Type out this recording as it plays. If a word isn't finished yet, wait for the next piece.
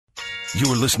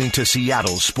You're listening to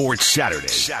Seattle Sports Saturday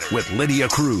with Lydia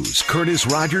Cruz, Curtis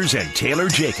Rogers, and Taylor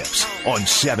Jacobs on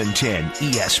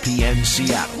 710 ESPN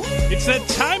Seattle. It's that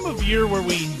time of year where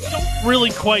we don't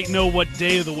really quite know what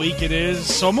day of the week it is,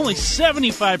 so I'm only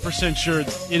 75% sure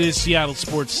it is Seattle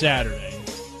Sports Saturday.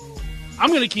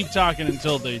 I'm going to keep talking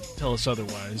until they tell us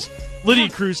otherwise. Lydia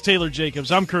Cruz, Taylor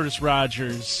Jacobs, I'm Curtis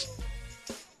Rogers.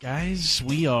 Guys,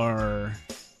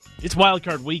 it's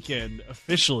Wildcard Weekend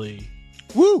officially.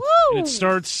 Woo! And it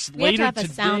starts later have to have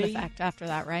today. a sound effect after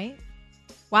that, right?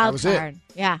 Wild card.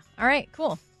 Yeah. All right,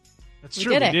 cool. That's We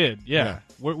true. did We it. did. Yeah.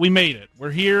 We made it.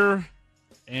 We're here.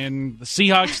 And the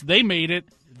Seahawks, they made it.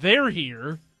 They're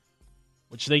here,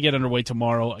 which they get underway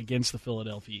tomorrow against the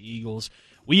Philadelphia Eagles.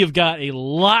 We have got a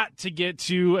lot to get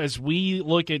to as we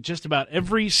look at just about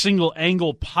every single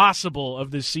angle possible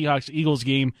of this Seahawks-Eagles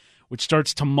game, which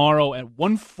starts tomorrow at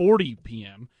 1:40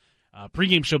 p.m.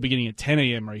 Pregame show beginning at 10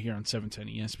 a.m. right here on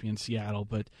 710 ESPN Seattle.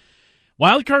 But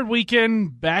Wildcard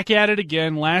Weekend, back at it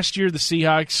again. Last year, the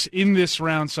Seahawks in this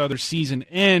round saw their season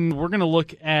end. We're going to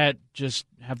look at just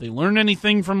have they learned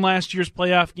anything from last year's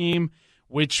playoff game,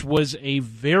 which was a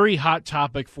very hot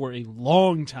topic for a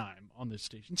long time on this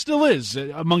station. Still is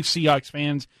amongst Seahawks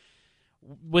fans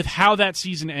with how that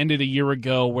season ended a year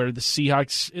ago where the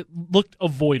Seahawks, it looked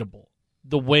avoidable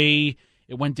the way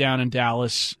it went down in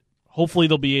Dallas. Hopefully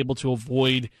they'll be able to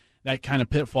avoid that kind of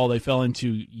pitfall they fell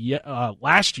into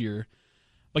last year.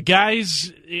 But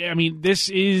guys, I mean, this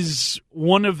is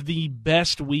one of the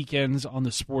best weekends on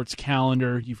the sports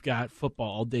calendar. You've got football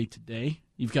all day today.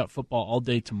 You've got football all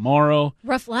day tomorrow.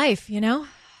 Rough life, you know?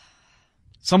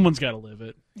 Someone's got to live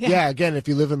it. Yeah, again, if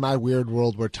you live in my weird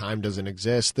world where time doesn't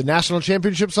exist, the national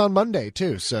championship's on Monday,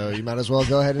 too, so you might as well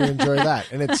go ahead and enjoy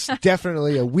that. And it's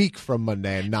definitely a week from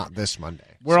Monday and not this Monday.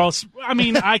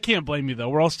 I can't blame you, though.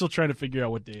 We're all still trying to figure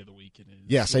out what day of the week it is.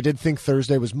 Yes, I did think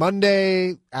Thursday was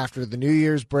Monday after the New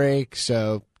Year's break,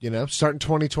 so, starting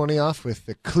 2020 off with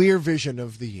the clear vision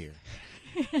of the year.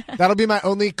 That'll be my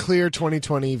only clear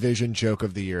 2020 vision joke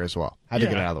of the year as well. Had to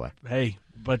get it out of the way. Hey,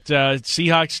 but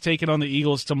Seahawks taking on the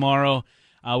Eagles tomorrow.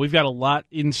 We've got a lot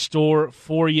in store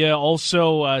for you.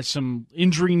 Also, some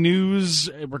injury news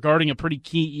regarding a pretty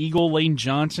key Eagle, Lane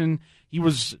Johnson. He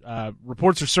was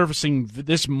reports are surfacing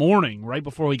this morning, right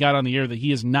before we got on the air, that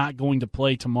he is not going to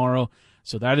play tomorrow.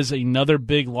 So that is another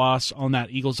big loss on that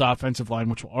Eagles offensive line,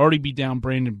 which will already be down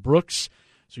Brandon Brooks.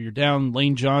 So you're down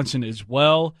Lane Johnson as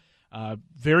well.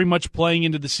 Very much playing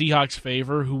into the Seahawks'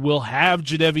 favor, who will have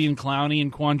Jadeveon Clowney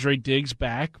and Quandre Diggs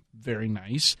back. Very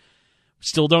nice.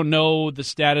 Still don't know the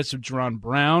status of Jerron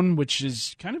Brown, which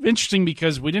is kind of interesting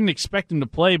because we didn't expect him to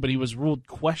play, but he was ruled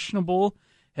questionable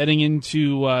heading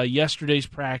into yesterday's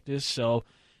practice. So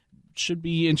it should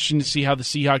be interesting to see how the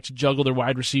Seahawks juggle their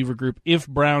wide receiver group if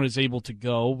Brown is able to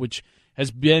go, which has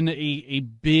been a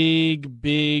big,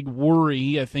 big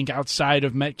worry, I think, outside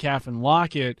of Metcalf and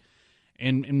Lockett.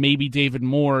 And maybe David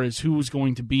Moore is who else is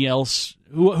going to be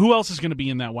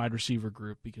in that wide receiver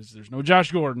group, because there's no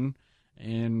Josh Gordon,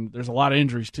 and there's a lot of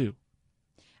injuries too.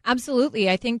 Absolutely.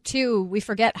 I think, too, we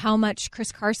forget how much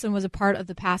Chris Carson was a part of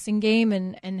the passing game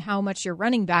and how much your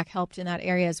running back helped in that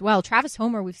area as well. Travis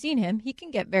Homer, we've seen him. He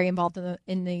can get very involved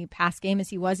in the pass game as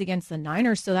he was against the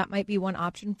Niners, so that might be one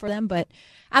option for them. But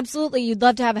absolutely, you'd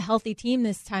love to have a healthy team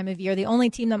this time of year. The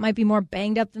only team that might be more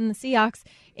banged up than the Seahawks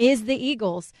is the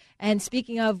Eagles. And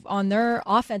speaking of on their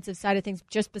offensive side of things,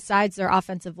 just besides their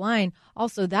offensive line,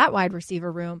 also that wide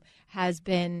receiver room has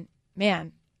been,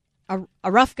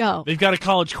 a rough go. They've got a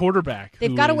college quarterback.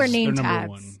 They've got to wear name tags.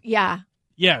 One. Yeah.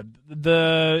 Yeah.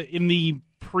 In the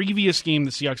previous game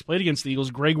the Seahawks played against the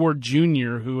Eagles, Greg Ward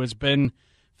Jr., who has been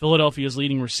Philadelphia's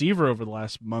leading receiver over the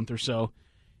last month or so,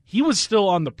 he was still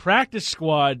on the practice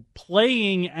squad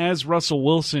playing as Russell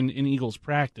Wilson in Eagles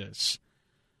practice.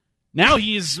 Now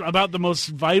he is about the most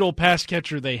vital pass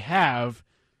catcher they have.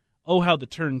 Oh, how the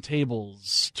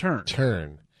turntables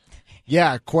turn.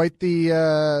 Yeah, quite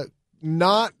the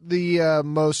not the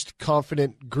most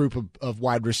confident group of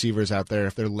wide receivers out there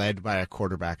if they're led by a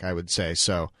quarterback, I would say.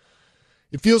 So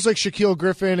it feels like Shaquille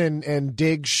Griffin and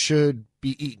Diggs should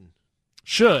be eaten.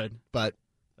 But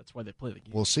that's why they play the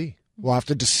game. We'll see. We'll have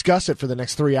to discuss it for the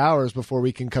next 3 hours before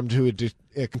we can come to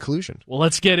a conclusion. Well,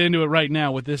 let's get into it right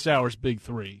now with this hour's Big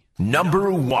Three. Number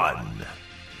 1.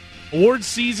 Awards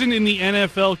season in the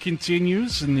NFL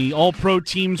continues, and the All-Pro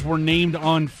teams were named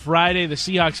on Friday. The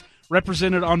Seahawks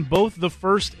represented on both the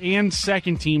first and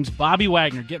second teams. Bobby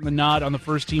Wagner getting the nod on the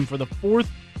first team for the fourth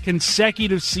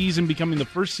consecutive season, becoming the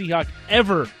first Seahawk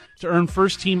ever to earn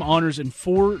first-team honors in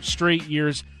 4 straight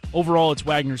years. Overall, it's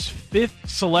Wagner's 5th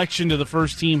selection to the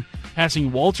first team,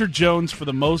 passing Walter Jones for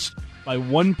the most by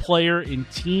one player in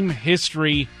team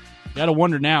history. Got to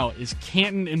wonder now, is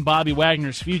Canton and Bobby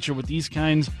Wagner's future with these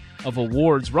kinds of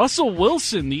awards? Russell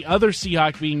Wilson, the other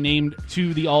Seahawk being named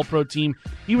to the All-Pro team.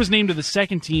 He was named to the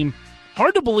second team.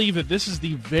 Hard to believe that this is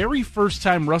the very first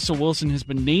time Russell Wilson has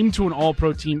been named to an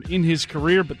All-Pro team in his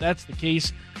career, but that's the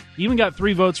case. He even got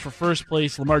 3 votes for first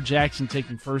place. Lamar Jackson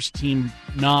taking first team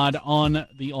nod on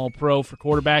the All-Pro for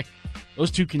quarterback.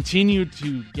 Those two continued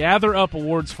to gather up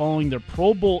awards following their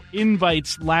Pro Bowl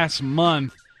invites last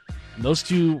month. And those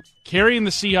two carrying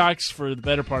the Seahawks for the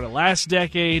better part of last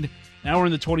decade. Now we're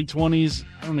in the 2020s.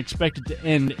 I don't expect it to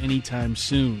end anytime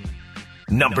soon.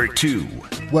 Number 2.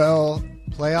 Well,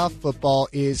 playoff football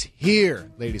is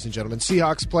here, ladies and gentlemen.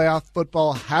 Seahawks playoff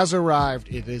football has arrived.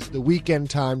 It is the weekend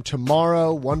time.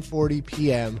 Tomorrow, 1:40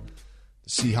 p.m., the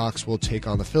Seahawks will take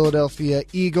on the Philadelphia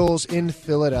Eagles in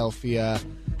Philadelphia.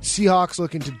 Seahawks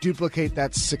looking to duplicate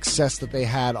that success that they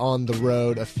had on the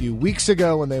road a few weeks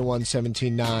ago when they won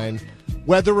 17-9.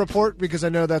 Weather report, because I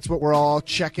know that's what we're all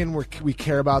checking. We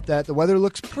care about that. The weather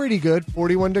looks pretty good,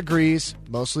 41 degrees,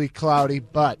 mostly cloudy,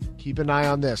 but keep an eye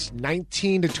on this.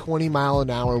 19 to 20 mile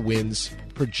an hour winds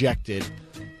projected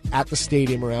at the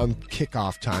stadium around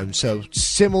kickoff time. So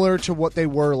similar to what they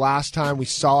were last time. We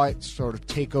saw it sort of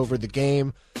take over the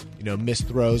game. Missed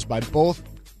throws by both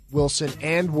Wilson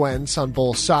and Wentz on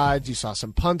both sides. You saw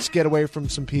some punts get away from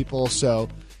some people. So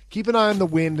keep an eye on the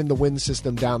wind and the wind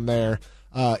system down there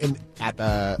at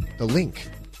the link.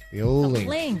 The old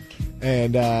link.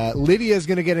 And Lydia is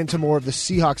going to get into more of the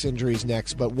Seahawks injuries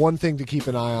next, but one thing to keep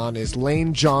an eye on is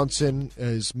Lane Johnson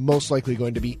is most likely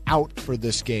going to be out for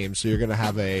this game. So you're going to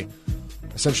have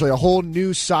essentially a whole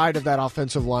new side of that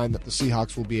offensive line that the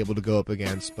Seahawks will be able to go up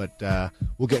against. But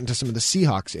we'll get into some of the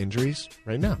Seahawks injuries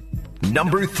right now.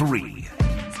 Number 3.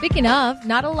 Speaking of,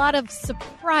 not a lot of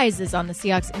surprises on the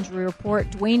Seahawks injury report.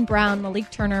 Dwayne Brown,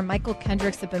 Malik Turner, Michael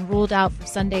Kendricks have been ruled out for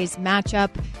Sunday's matchup.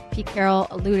 Pete Carroll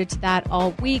alluded to that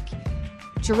all week.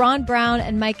 Jerron Brown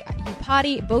and Mike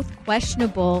Iupati both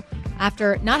questionable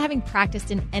after not having practiced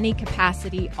in any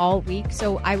capacity all week.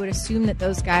 So I would assume that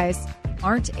those guys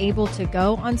aren't able to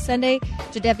go on Sunday.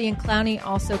 Jadeveon Clowney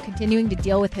also continuing to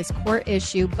deal with his court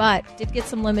issue, but did get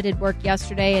some limited work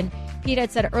yesterday. And Pete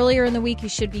had said earlier in the week he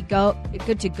should be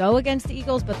good to go against the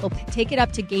Eagles, but they'll take it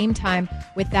up to game time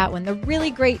with that one. The really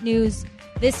great news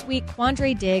this week,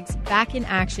 Quandre Diggs back in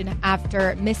action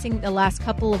after missing the last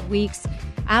couple of weeks,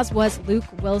 as was Luke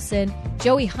Wilson.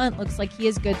 Joey Hunt looks like he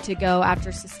is good to go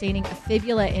after sustaining a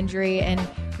fibula injury, and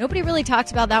nobody really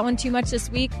talked about that one too much this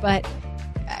week, but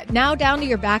now down to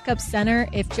your backup center.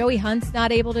 If Joey Hunt's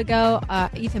not able to go,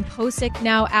 Ethan Posick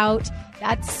now out.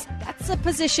 That's a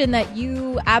position that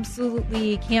you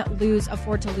absolutely can't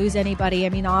afford to lose anybody. I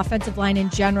mean, the offensive line in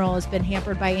general has been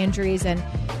hampered by injuries, and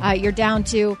you're down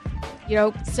to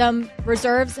some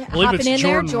reserves hopping in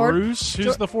there. Jordan Roos,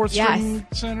 who's the fourth string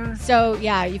center. So,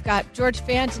 you've got George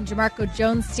Fant and Jamarco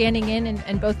Jones standing in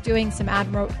and both doing some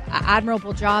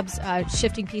admirable jobs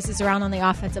shifting pieces around on the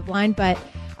offensive line. But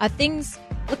things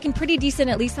looking pretty decent,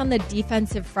 at least on the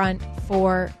defensive front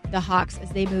for the Hawks as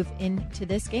they move into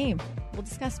this game. We'll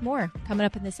discuss more coming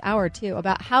up in this hour, too,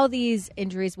 about how these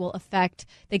injuries will affect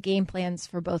the game plans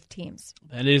for both teams.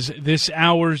 That is this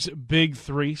hour's Big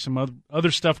Three. Some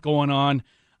other stuff going on,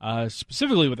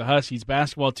 specifically with the Huskies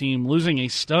basketball team losing a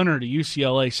stunner to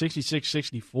UCLA,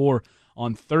 66-64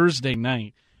 on Thursday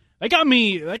night. That got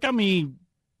me.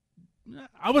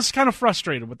 I was kind of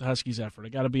frustrated with the Huskies' effort, I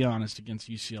got to be honest, against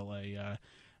UCLA.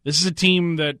 This is a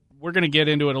team that we're going to get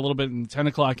into it a little bit in the 10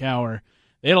 o'clock hour.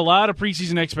 They had a lot of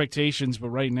preseason expectations, but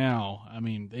right now, I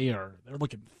mean, they're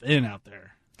looking thin out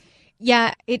there.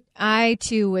 Yeah, I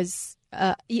too was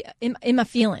in my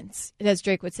feelings, as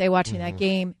Drake would say, watching that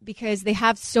game, because they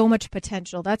have so much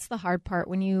potential. That's the hard part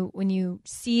when you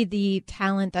see the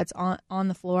talent that's on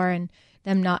the floor and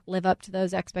them not live up to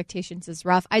those expectations is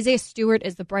rough. Isaiah Stewart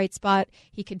is the bright spot.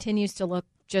 He continues to look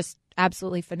just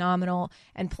absolutely phenomenal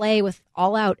and play with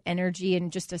all-out energy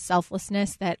and just a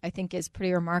selflessness that I think is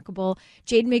pretty remarkable.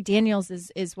 Jaden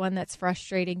McDaniels is one that's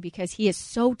frustrating because he is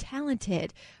so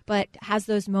talented, but has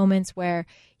those moments where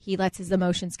he lets his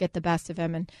emotions get the best of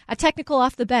him. And a technical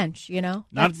off the bench, Not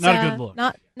a good look.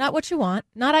 Not what you want.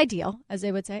 Not ideal, as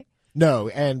they would say. No,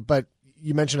 but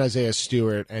you mentioned Isaiah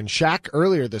Stewart and Shaq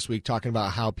earlier this week talking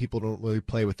about how people don't really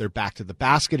play with their back to the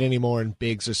basket anymore, and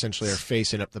bigs essentially are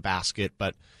facing up the basket.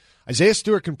 But Isaiah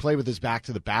Stewart can play with his back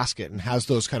to the basket and has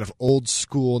those kind of old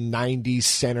school 90s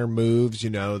center moves,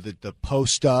 the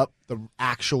post up, the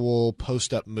actual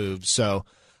post up moves. So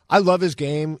I love his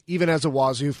game. Even as a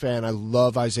Wazoo fan, I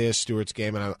love Isaiah Stewart's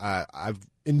game, and I've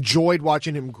enjoyed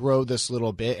watching him grow this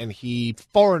little bit, and he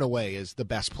far and away is the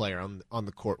best player on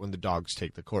the court when the Dogs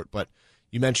take the court. But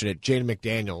you mentioned it, Jaden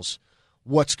McDaniels,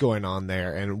 what's going on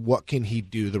there, and what can he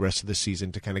do the rest of the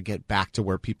season to kind of get back to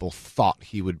where people thought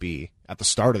he would be at the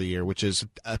start of the year, which is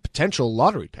a potential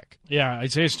lottery pick. Yeah,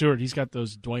 Isaiah Stewart, he's got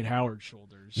those Dwight Howard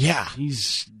shoulders. Yeah. He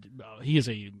is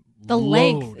a the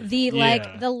load. The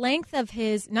length of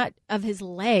his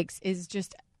legs is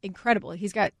just incredible.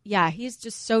 He's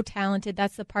just so talented.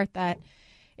 That's the part that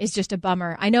is just a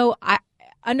bummer. I know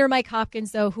under Mike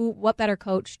Hopkins, though, what better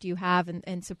coach do you have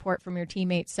and support from your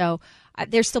teammates? So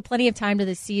there's still plenty of time to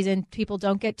this season. People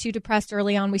don't get too depressed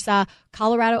early on. We saw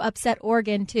Colorado upset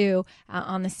Oregon too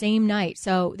on the same night.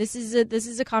 So this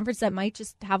is a conference that might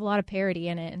just have a lot of parity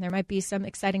in it, and there might be some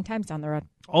exciting times down the road.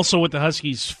 Also with the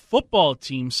Huskies football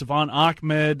team, Savon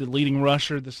Ahmed, the leading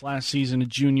rusher this last season, a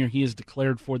junior, he is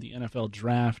declared for the NFL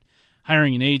draft.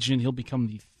 Hiring an agent, he'll become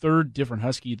the third different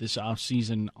Husky this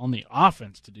offseason on the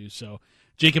offense to do so.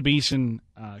 Jacob Eason,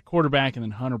 quarterback, and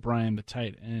then Hunter Bryan, the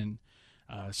tight end.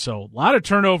 So a lot of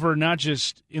turnover, not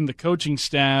just in the coaching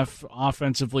staff.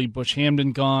 Offensively, Bush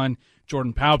Hamden gone.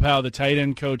 Jordan Paopao, the tight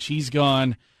end coach, he's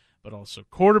gone. But also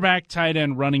quarterback, tight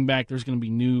end, running back. There's going to be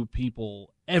new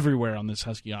people everywhere on this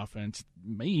Husky offense.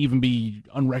 May even be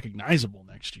unrecognizable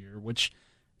next year, which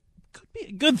could be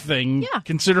a good thing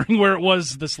considering where it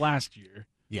was this last year.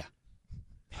 Yeah.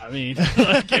 I mean,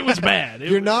 it was bad.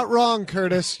 You're not wrong,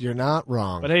 Curtis. You're not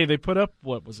wrong. But hey, they put up,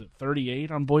 38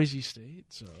 on Boise State?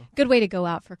 So good way to go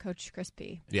out for Coach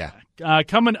Crispy. Yeah.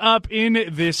 Coming up in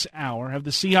this hour, have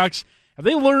the Seahawks, have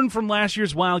they learned from last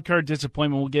year's wild card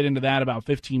disappointment? We'll get into that about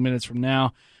 15 minutes from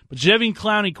now. But Jadeveon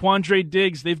Clowney, Quandre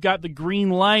Diggs, they've got the green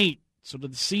light. So do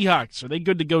the Seahawks. Are they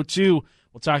good to go too?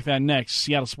 We'll talk that next.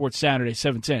 Seattle Sports Saturday,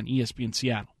 710, ESPN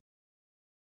Seattle.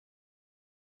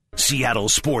 Seattle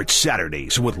Sports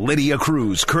Saturdays with Lydia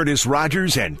Cruz, Curtis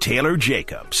Rogers, and Taylor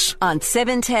Jacobs. On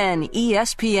 710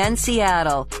 ESPN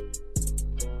Seattle.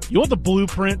 You want the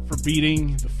blueprint for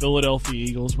beating the Philadelphia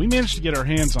Eagles? We managed to get our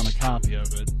hands on a copy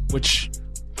of it, which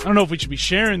I don't know if we should be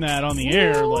sharing that on the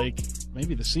air. Like,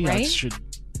 maybe the Seahawks should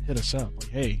hit us up. Like,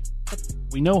 hey,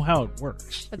 we know how it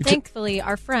works. But thankfully,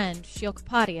 our friend, Sheil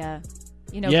Kapadia,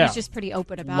 he's just pretty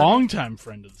open about it. Longtime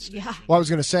friend of the station. Yeah. Well, I was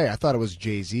going to say, I thought it was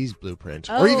Jay-Z's blueprint.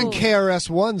 Or even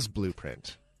KRS-One's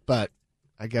blueprint. But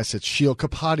I guess it's Sheil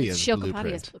Kapadia's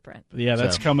blueprint. Yeah,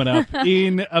 that's coming up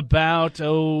in about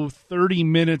 30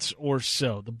 minutes or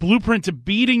so. The blueprint to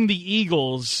beating the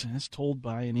Eagles, as told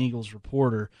by an Eagles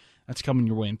reporter. That's coming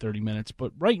your way in 30 minutes.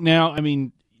 But right now, I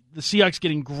mean, the Seahawks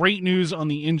getting great news on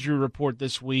the injury report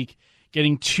this week,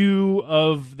 getting two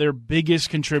of their biggest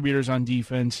contributors on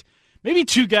defense. Maybe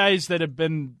two guys that have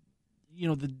been,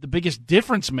 the biggest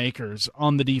difference makers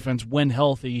on the defense when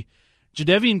healthy.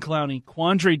 Jadeveon Clowney,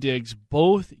 Quandre Diggs,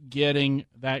 both getting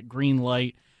that green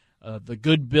light. The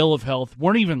good bill of health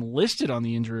weren't even listed on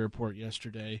the injury report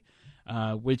yesterday,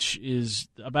 which is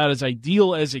about as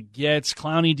ideal as it gets.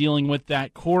 Clowney dealing with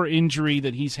that core injury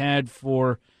that he's had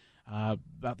for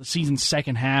about the season's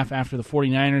second half after the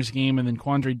 49ers game, and then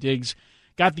Quandre Diggs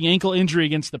got the ankle injury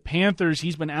against the Panthers.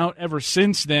 He's been out ever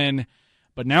since then.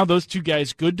 But now those two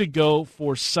guys good to go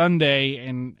for Sunday.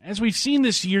 And as we've seen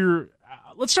this year,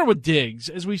 let's start with Diggs.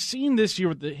 As we've seen this year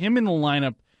with him in the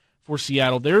lineup for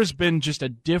Seattle, there's been just a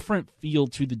different feel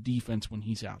to the defense when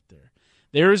he's out there.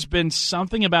 There has been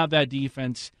something about that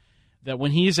defense that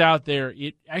when he's out there,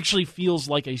 it actually feels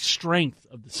like a strength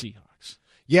of the Seahawks.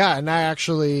 Yeah, and I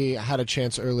actually had a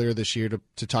chance earlier this year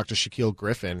to talk to Shaquill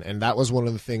Griffin, and that was one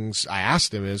of the things I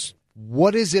asked him is,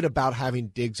 what is it about having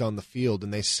Diggs on the field?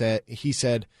 And he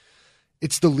said,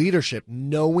 it's the leadership,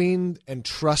 knowing and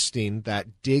trusting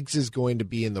that Diggs is going to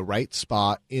be in the right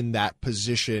spot in that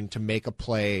position to make a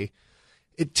play.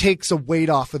 It takes a weight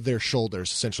off of their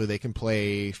shoulders. Essentially, they can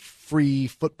play free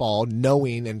football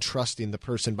knowing and trusting the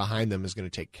person behind them is going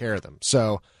to take care of them.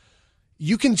 So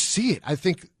you can see it. I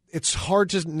think it's hard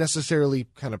to necessarily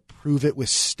kind of prove it with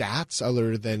stats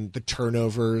other than the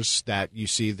turnovers that you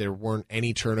see. There weren't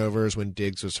any turnovers when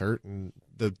Diggs was hurt, and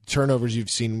the turnovers you've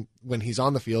seen when he's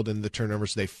on the field and the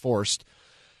turnovers they forced.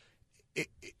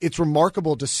 It's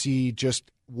remarkable to see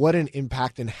just what an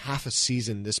impact in half a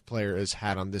season this player has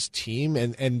had on this team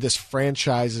and this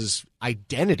franchise's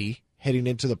identity heading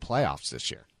into the playoffs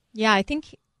this year. Yeah, I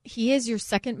think he is your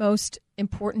second most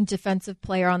important defensive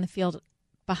player on the field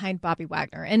behind Bobby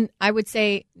Wagner. And I would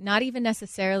say not even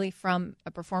necessarily from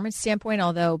a performance standpoint,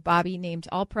 although Bobby named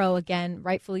All-Pro again,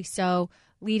 rightfully so,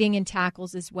 leading in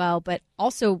tackles as well, but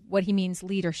also what he means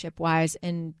leadership-wise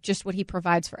and just what he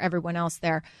provides for everyone else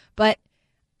there. But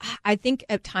I think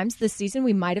at times this season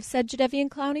we might have said Jadeveon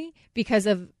Clowney because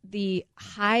of the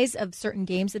highs of certain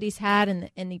games that he's had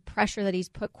and the pressure that he's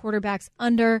put quarterbacks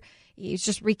under. He's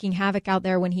just wreaking havoc out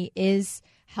there when he is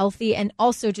healthy, and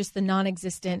also just the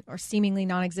non-existent or seemingly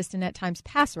non-existent at times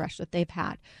pass rush that they've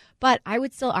had. But I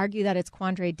would still argue that it's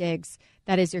Quandre Diggs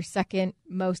that is your second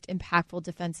most impactful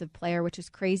defensive player, which is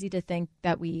crazy to think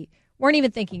that we weren't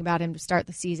even thinking about him to start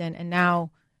the season, and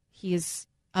now he is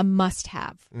a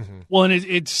must-have. Mm-hmm. Well, and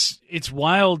it's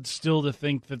wild still to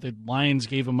think that the Lions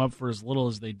gave him up for as little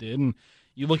as they did, and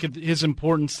you look at his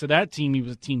importance to that team. He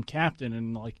was a team captain,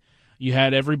 and like you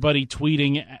had everybody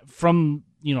tweeting from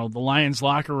the Lions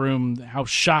locker room how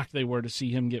shocked they were to see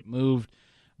him get moved.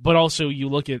 But also you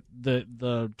look at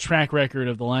the track record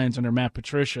of the Lions under Matt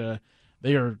Patricia,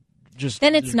 they are just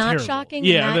then it's not terrible. shocking.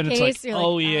 Yeah, in then that it's case, like,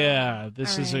 you're yeah,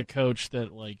 this all is a right. coach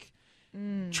that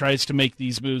tries to make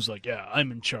these moves like, yeah,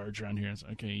 I'm in charge around here. It's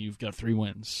like, okay, you've got 3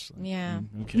 wins. Like, Yeah.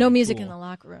 okay, No music cool. in the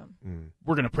locker room.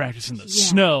 We're going to practice in the Yeah.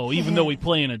 snow, even though we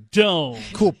play in a dome.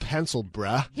 Cool pencil,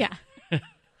 bruh. Yeah.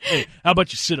 Hey, how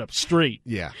about you sit up straight?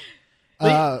 Yeah.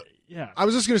 Yeah. I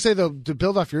was just going to say, though, to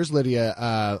build off yours, Lydia,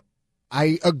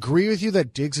 I agree with you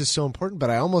that Diggs is so important, but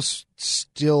I almost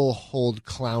still hold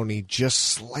Clowney just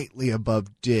slightly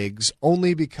above Diggs,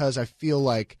 only because I feel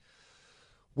like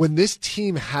when this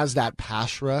team has that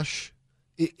pass rush,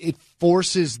 it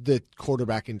forces the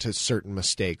quarterback into certain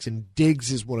mistakes, and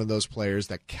Diggs is one of those players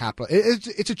that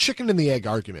it's a chicken and the egg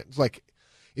argument. It's like,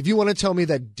 if you want to tell me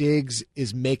that Diggs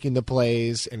is making the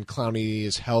plays and Clowney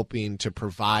is helping to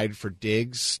provide for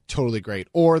Diggs, totally great.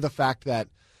 Or the fact that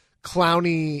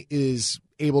Clowney is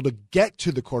able to get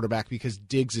to the quarterback because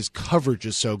Diggs' coverage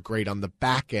is so great on the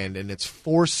back end, and it's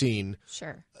forcing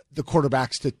Sure. the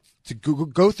quarterbacks to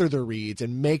go through their reads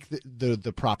and make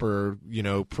the proper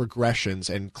progressions,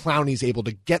 and Clowney's able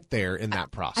to get there in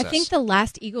that process. I think the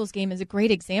last Eagles game is a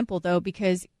great example, though,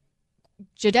 because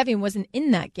Jadeveon wasn't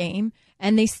in that game,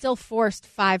 and they still forced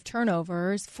 5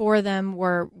 turnovers. 4 of them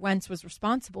were Wentz was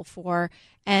responsible for,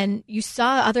 and you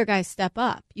saw other guys step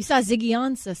up. You saw Ziggy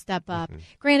Ansah step up. Mm-hmm.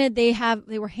 Granted,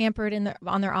 they were hampered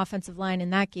on their offensive line in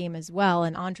that game as well,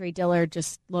 and Andre Dillard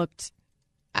just looked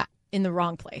in the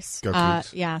wrong place. Go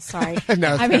Cougs. Yeah, sorry.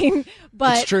 No, I mean,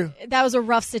 but it's true. that was a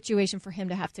rough situation for him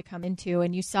to have to come into,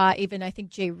 and you saw even, I think,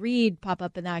 Jay Reed pop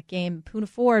up in that game, Poona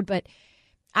Ford, but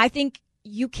I think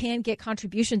you can get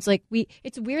contributions.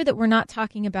 It's weird that we're not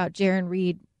talking about Jaron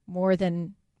Reed more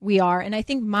than we are. And I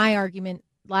think my argument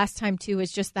last time too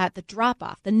is just that the drop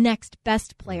off, the next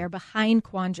best player behind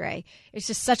Quandre, is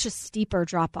just such a steeper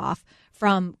drop off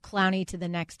from Clowney to the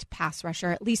next pass rusher,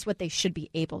 at least what they should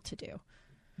be able to do.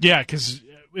 Yeah, because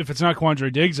if it's not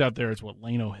Quandre Diggs out there, it's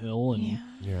Lano Hill. And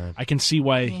Yeah. I can see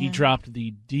why he dropped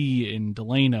the D in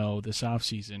Delano this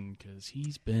offseason, because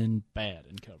he's been bad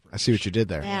in coverage. I see what you did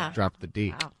there. Yeah. Drop the D.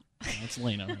 Wow. That's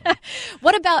Lano Hill.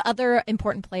 What about other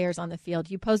important players on the field?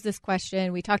 You posed this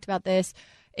question. We talked about this.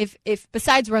 If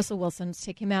besides Russell Wilson, let's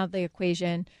take him out of the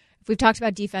equation. If we've talked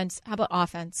about defense, how about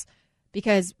offense?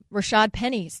 Because Rashad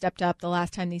Penny stepped up the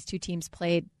last time these two teams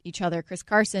played each other. Chris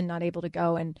Carson not able to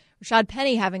go, and Rashad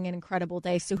Penny having an incredible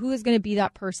day. So who is going to be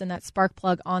that person, that spark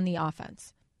plug on the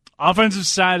offense? Offensive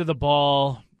side of the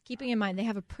ball. Keeping in mind they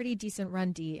have a pretty decent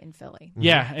run D in Philly.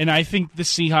 Yeah, and I think the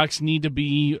Seahawks need to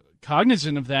be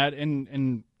cognizant of that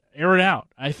and air it out.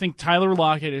 I think Tyler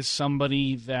Lockett is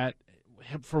somebody that,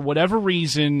 for whatever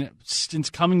reason, since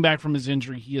coming back from his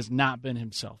injury, he has not been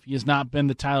himself. He has not been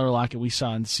the Tyler Lockett we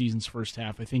saw in the season's first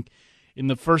half. I think in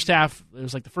the first half, it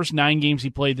was like the first 9 games he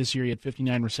played this year, he had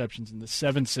 59 receptions. In the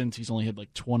 7 since, he's only had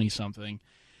 20-something.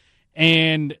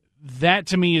 And that,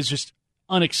 to me, is just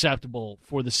unacceptable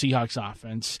for the Seahawks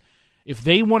offense. If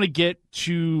they want to get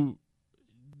to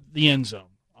the end zone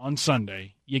on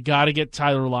Sunday, you got to get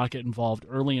Tyler Lockett involved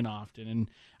early and often. And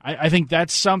I think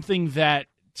that's something that,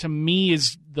 to me,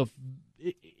 is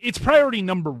it's priority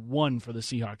number 1 for the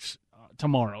Seahawks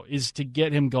tomorrow, is to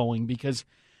get him going, because,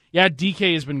 yeah,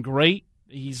 DK has been great.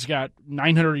 He's got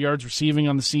 900 yards receiving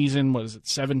on the season.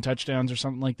 7 touchdowns or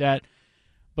something like that?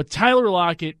 But Tyler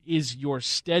Lockett is your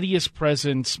steadiest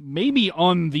presence, maybe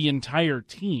on the entire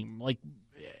team,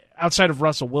 outside of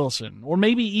Russell Wilson, or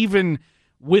maybe even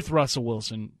with Russell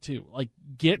Wilson too.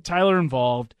 Get Tyler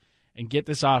involved and get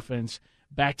this offense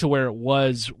back to where it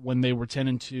was when they were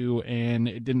 10-2, and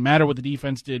it didn't matter what the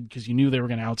defense did because you knew they were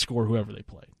going to outscore whoever they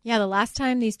played. Yeah, the last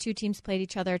time these two teams played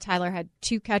each other, Tyler had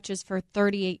 2 catches for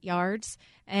 38 yards,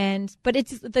 But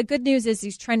it's the good news is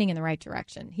he's trending in the right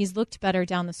direction. He's looked better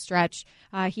down the stretch.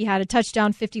 He had a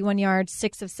touchdown, 51 yards,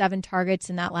 6 of 7 targets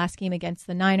in that last game against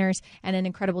the Niners, and an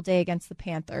incredible day against the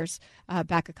Panthers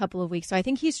back a couple of weeks. So I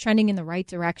think he's trending in the right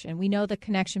direction. We know the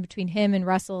connection between him and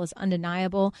Russell is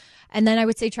undeniable. And then I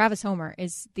would say Travis Homer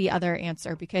is the other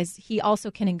answer because he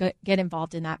also can get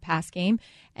involved in that pass game.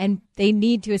 And they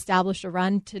need to establish a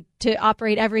run to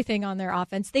operate everything on their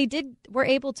offense. They were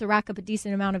able to rack up a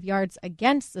decent amount of yards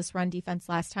against this run defense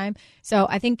last time. So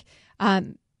I think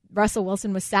Russell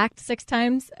Wilson was sacked 6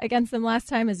 times against them last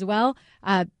time as well.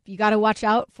 You got to watch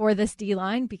out for this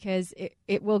D-line because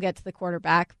it will get to the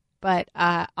quarterback. But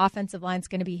offensive line's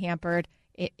going to be hampered.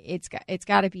 It's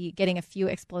got to be getting a few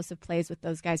explosive plays with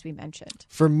those guys we mentioned.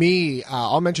 For me,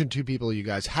 I'll mention 2 people you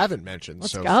guys haven't mentioned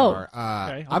Let's so go. far.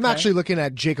 Okay. I'm actually looking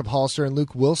at Jacob Hollister and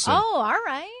Luke Wilson. Oh, all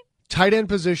right. Tight end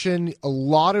position, a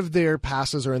lot of their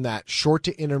passes are in that short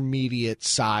to intermediate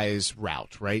size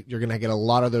route, right? You're going to get a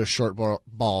lot of those short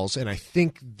balls, and I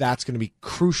think that's going to be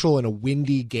crucial in a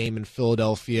windy game in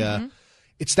Philadelphia. Mm-hmm.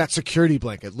 It's that security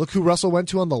blanket. Look who Russell went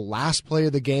to on the last play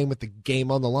of the game with the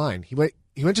game on the line. He went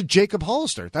to Jacob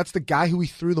Hollister. That's the guy who he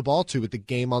threw the ball to with the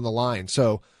game on the line.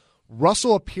 So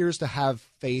Russell appears to have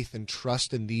faith and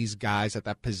trust in these guys at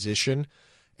that position.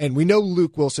 And we know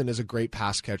Luke Wilson is a great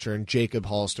pass catcher, and Jacob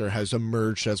Hollister has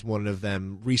emerged as one of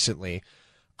them recently.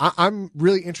 I'm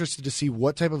really interested to see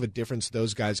what type of a difference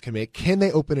those guys can make. Can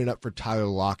they open it up for Tyler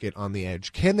Lockett on the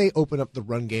edge? Can they open up the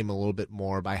run game a little bit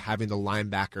more by having the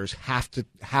linebackers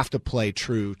have to play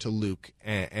true to Luke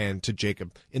and to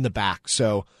Jacob in the back?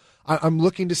 So I'm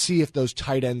looking to see if those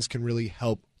tight ends can really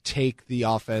help take the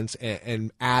offense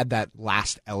and add that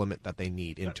last element that they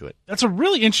need into it. That's a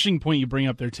really interesting point you bring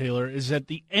up there, Taylor, is at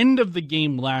the end of the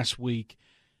game last week,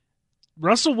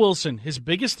 Russell Wilson, his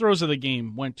biggest throws of the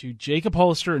game went to Jacob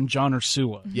Hollister and John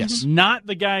Ursua. Yes. Not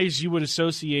the guys you would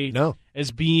associate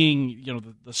as being,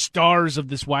 the stars of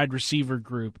this wide receiver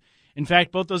group. In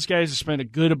fact, both those guys have spent a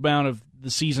good amount of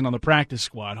the season on the practice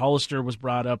squad. Hollister was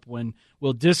brought up when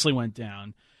Will Dissly went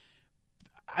down.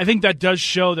 I think that does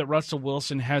show that Russell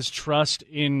Wilson has trust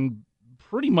in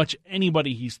pretty much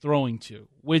anybody he's throwing to,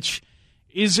 which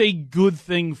is a good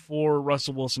thing for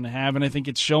Russell Wilson to have. And I think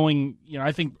it's showing,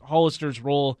 I think Hollister's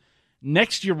role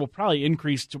next year will probably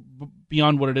increase to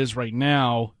beyond what it is right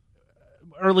now.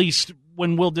 Or at least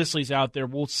when Will Dissly's out there,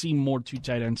 we'll see more 2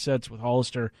 tight end sets with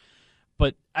Hollister.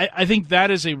 But I think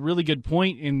that is a really good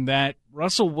point in that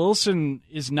Russell Wilson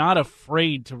is not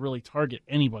afraid to really target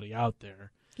anybody out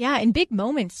there. Yeah, in big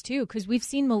moments, too, because we've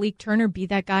seen Malik Turner be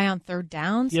that guy on 3rd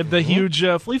downs. He had the huge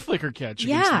flea flicker catch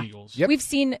against the Eagles. Yep. We've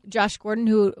seen Josh Gordon,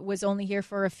 who was only here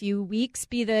for a few weeks,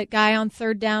 be the guy on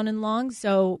 3rd down and long.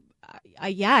 So,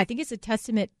 I think it's a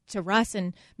testament to Russ.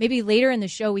 And maybe later in the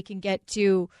show we can get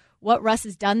to what Russ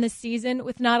has done this season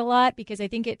with not a lot, because I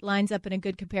think it lines up in a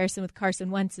good comparison with Carson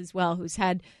Wentz as well, who's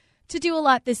had to do a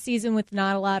lot this season with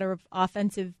not a lot of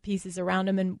offensive pieces around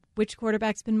him, and which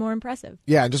quarterback's been more impressive.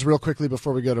 Yeah, and just real quickly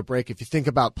before we go to break, if you think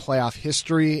about playoff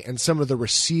history and some of the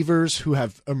receivers who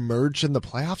have emerged in the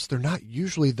playoffs, they're not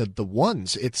usually the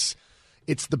ones. It's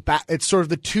sort of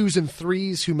the 2s and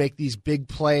 3s who make these big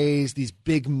plays, these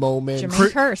big moments.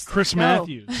 Chris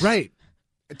Matthews. Right.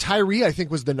 Tyree, I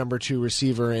think, was the number 2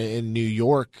 receiver in New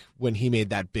York when he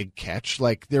made that big catch.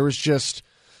 Like, there just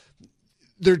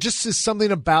is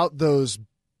something about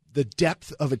the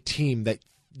depth of a team that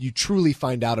you truly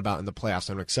find out about in the playoffs.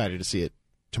 I'm excited to see it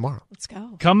tomorrow. Let's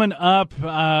go. Coming up,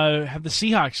 have the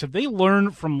Seahawks, have they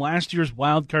learned from last year's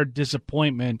wild card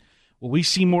disappointment? Will we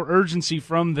see more urgency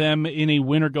from them in a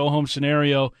win-or-go-home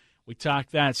scenario? We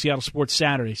talk that. Seattle Sports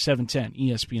Saturday, 710,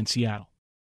 ESPN Seattle.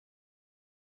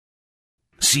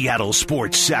 Seattle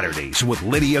Sports Saturdays with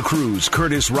Lydia Cruz,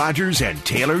 Curtis Rogers, and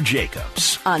Taylor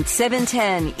Jacobs. On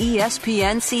 710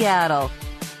 ESPN Seattle.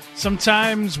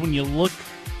 Sometimes when you want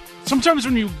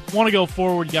to go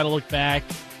forward, you got to look back.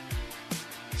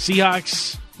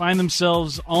 Seahawks find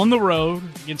themselves on the road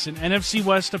against an NFC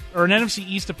West or an NFC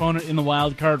East opponent in the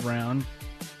wild card round.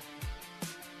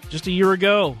 Just a year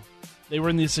ago, they were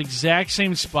in this exact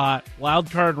same spot,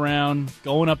 wild card round,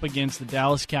 going up against the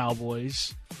Dallas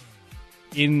Cowboys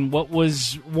in what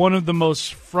was one of the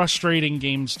most frustrating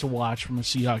games to watch from a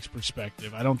Seahawks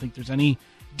perspective. I don't think there's any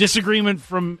disagreement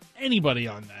from anybody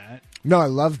on that. No, I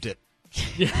loved it.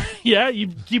 Yeah, you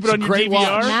keep it on your DVR.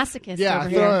 Watch. Masochist Yeah, over I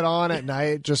here. throw it on at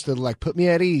night just to put me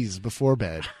at ease before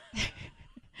bed.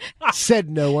 Said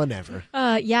no one ever.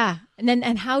 Yeah,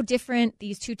 and how different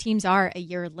these two teams are a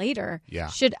year later Yeah.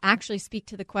 should actually speak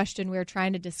to the question we're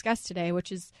trying to discuss today,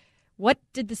 which is, What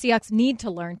did the Seahawks need to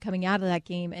learn coming out of that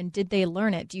game, and did they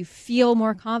learn it? Do you feel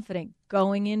more confident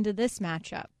going into this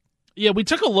matchup? Yeah, we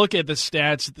took a look at the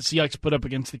stats that the Seahawks put up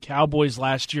against the Cowboys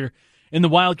last year in the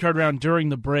wild card round during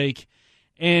the break,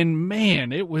 and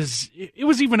man, it was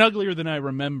even uglier than I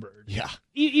remembered. Yeah.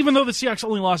 Even though the Seahawks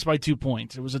only lost by 2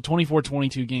 points. It was a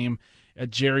 24-22 game at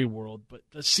Jerry World, but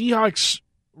the Seahawks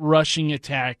rushing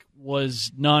attack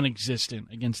was non-existent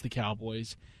against the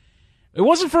Cowboys. It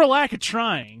wasn't for a lack of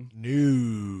trying.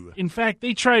 No. In fact,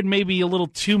 they tried maybe a little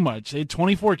too much. They had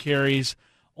 24 carries,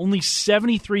 only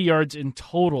 73 yards in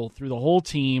total through the whole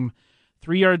team,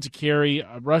 3 yards a carry,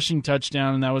 a rushing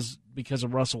touchdown, and that was because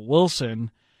of Russell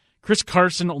Wilson. Chris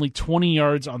Carson, only 20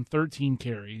 yards on 13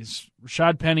 carries.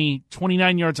 Rashad Penny,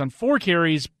 29 yards on 4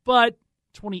 carries, but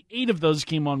 28 of those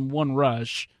came on 1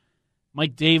 rush.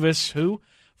 Mike Davis,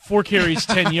 4 carries,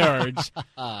 10 yards.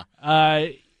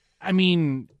 I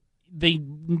mean,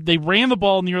 they ran the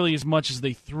ball nearly as much as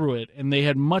they threw it, and they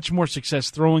had much more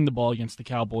success throwing the ball against the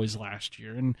Cowboys last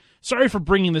year. And sorry for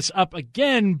bringing this up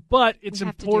again, but it's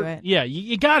important. Yeah,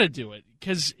 you got to do it,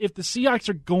 because if the Seahawks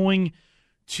are going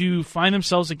to find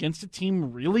themselves against a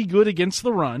team really good against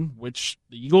the run, which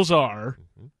the Eagles are,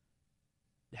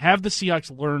 have the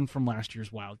Seahawks learn from last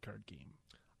year's wild card game.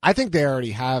 I think they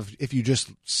already have. If you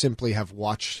just simply have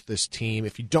watched this team,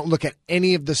 if you don't look at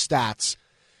any of the stats,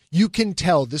 you can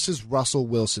tell this is Russell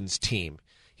Wilson's team.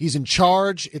 He's in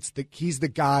charge. He's the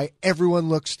guy. Everyone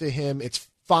looks to him. It's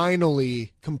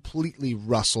finally completely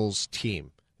Russell's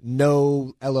team.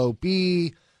 No LOB.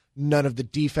 None of the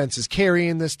defense is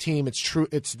carrying this team. It's true.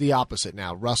 It's the opposite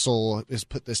now. Russell has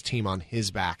put this team on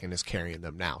his back and is carrying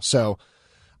them now. So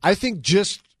I think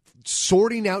just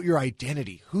sorting out your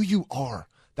identity, who you are,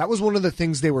 that was one of the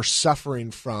things they were suffering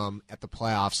from at the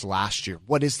playoffs last year.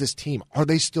 What is this team? Are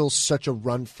they still such a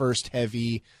run-first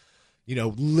heavy,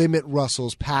 limit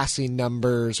Russell's passing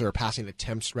numbers or passing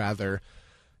attempts, rather?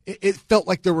 It felt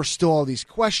like there were still all these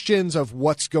questions of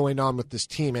what's going on with this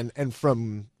team. And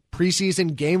from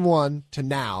preseason game 1 to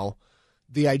now,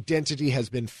 the identity has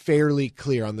been fairly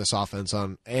clear on this offense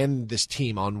and this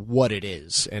team on what it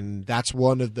is. And that's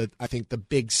one of the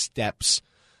big steps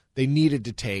they needed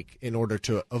to take in order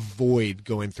to avoid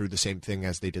going through the same thing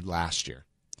as they did last year.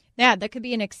 Yeah, that could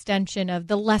be an extension of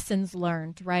the lessons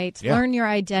learned, right? Yeah. Learn your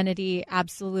identity,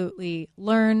 absolutely.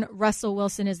 Learn Russell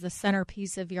Wilson is the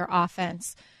centerpiece of your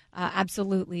offense,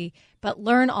 absolutely. But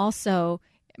learn also,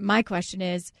 my question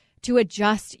is, to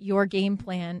adjust your game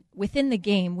plan within the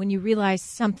game when you realize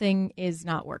something is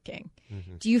not working.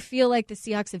 Mm-hmm. Do you feel like the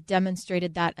Seahawks have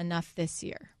demonstrated that enough this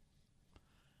year?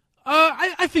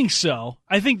 I think so.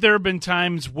 I think there have been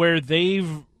times where they've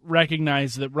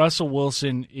recognized that Russell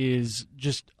Wilson is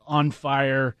just on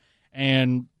fire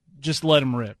and just let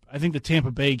him rip. I think the Tampa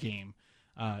Bay game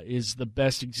is the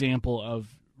best example of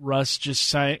Russ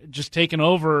just taking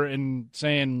over and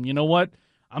saying, you know what,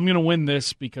 I'm going to win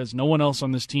this because no one else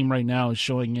on this team right now is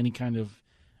showing any kind of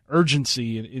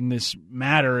urgency in this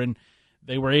matter. And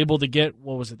they were able to get,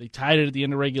 they tied it at the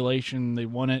end of regulation. They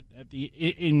won it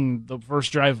in the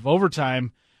first drive of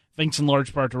overtime, thanks in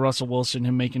large part to Russell Wilson,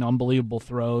 him making unbelievable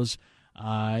throws.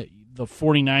 The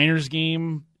 49ers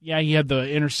game, he had the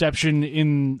interception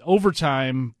in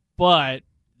overtime, but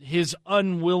his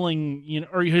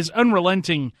his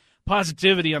unrelenting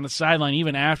positivity on the sideline,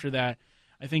 even after that,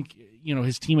 I think,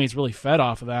 his teammates really fed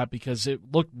off of that because it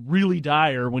looked really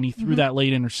dire when he threw that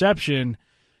late interception.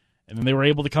 And then they were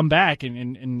able to come back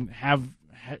and have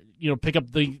pick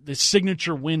up the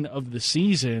signature win of the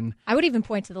season. I would even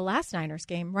point to the last Niners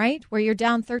game, right, where you're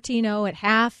down 13-0 at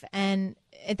half, and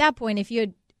at that point, if you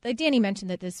had, like Danny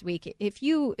mentioned it this week, if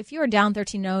you were down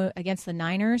 13-0 against the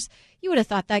Niners, you would have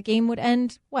thought that game would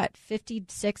end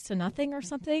 56-0 or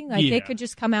something. They could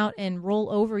just come out and roll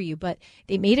over you, but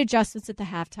they made adjustments at the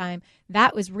halftime.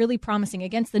 That was really promising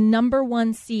against the number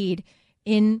 1 seed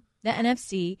in the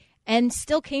NFC. And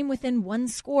still came within 1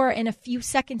 score in a few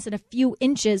seconds and a few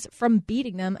inches from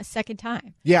beating them a second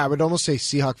time. Yeah, I would almost say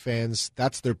Seahawk fans,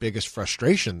 that's their biggest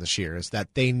frustration this year, is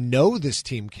that they know this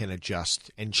team can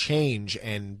adjust and change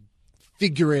and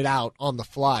figure it out on the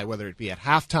fly, whether it be at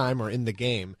halftime or in the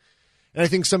game. And I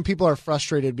think some people are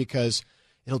frustrated because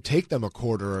it'll take them a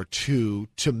quarter or two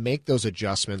to make those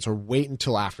adjustments or wait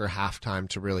until after halftime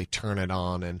to really turn it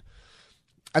on. And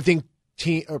I think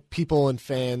people and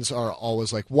fans are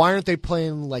always like, why aren't they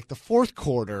playing like the fourth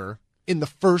quarter in the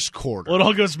first quarter? Well, it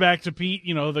all goes back to Pete,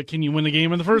 can you win the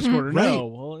game in the first quarter? Right. No.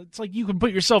 Well, it's like you can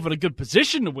put yourself in a good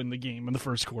position to win the game in the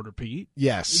first quarter, Pete.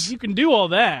 Yes. You can do all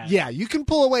that. Yeah, you can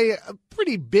pull away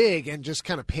pretty big and just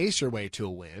kind of pace your way to a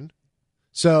win.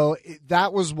 So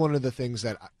that was one of the things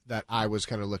that I was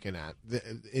kind of looking at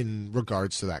in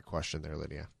regards to that question there,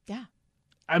 Lydia. Yeah.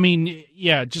 I mean,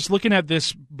 yeah, just looking at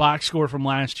this box score from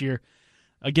last year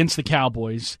against the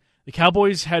Cowboys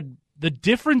had the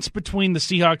difference between the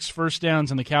Seahawks' first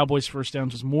downs and the Cowboys' first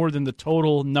downs was more than the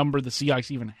total number the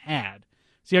Seahawks even had.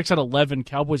 Seahawks had 11,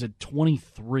 Cowboys had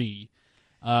 23.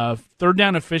 Third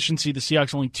down efficiency, the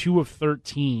Seahawks only 2 of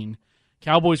 13.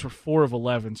 Cowboys were 4 of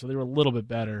 11, so they were a little bit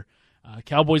better.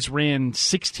 Cowboys ran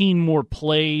 16 more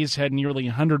plays, had nearly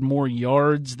 100 more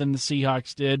yards than the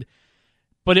Seahawks did.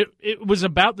 But it was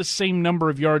about the same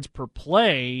number of yards per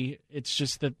play. It's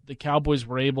just that the Cowboys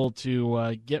were able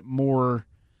to get more.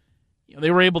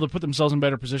 They were able to put themselves in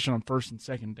better position on first and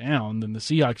second down than the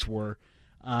Seahawks were.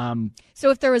 So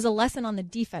if there was a lesson on the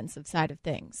defensive side of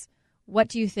things, what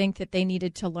do you think that they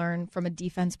needed to learn from a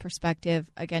defense perspective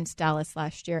against Dallas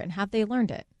last year, and have they learned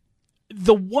it?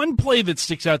 The one play that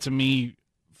sticks out to me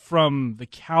from the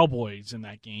Cowboys in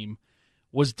that game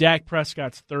was Dak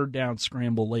Prescott's third down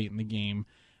scramble late in the game.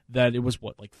 That it was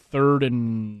third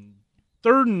and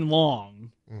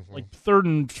long, like 3rd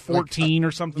and 14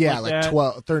 or something like that. Yeah,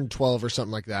 like 3rd and 12 or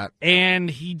something like that. And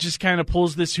he just kind of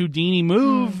pulls this Houdini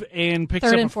move and picks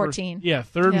 3rd up and 14. Yeah,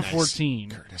 3rd and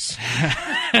 14. Curtis.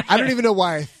 I don't even know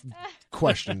why I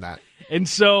questioned that. And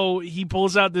so he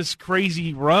pulls out this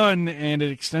crazy run, and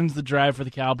it extends the drive for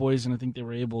the Cowboys, and I think they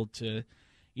were able to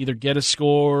either get a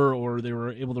score or they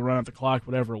were able to run out the clock,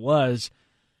 whatever it was.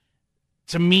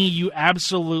 To me, you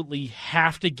absolutely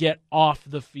have to get off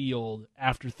the field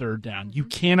after third down. You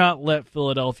cannot let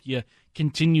Philadelphia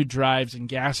continue drives and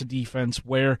gas a defense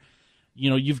where,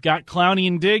 you've got Clowney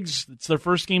and Diggs. It's their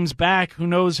first games back. Who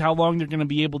knows how long they're going to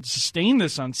be able to sustain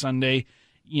this on Sunday.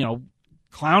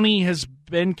 Clowney has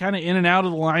been kind of in and out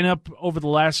of the lineup over the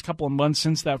last couple of months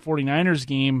since that 49ers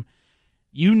game.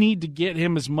 You need to get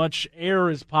him as much air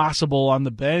as possible on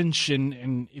the bench,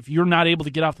 and if you're not able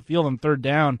to get off the field on third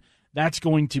down, that's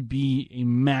going to be a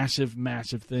massive,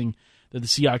 massive thing that the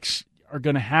Seahawks are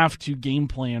going to have to game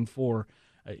plan for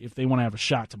if they want to have a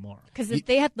shot tomorrow. Because if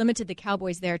they had limited the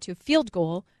Cowboys there to a field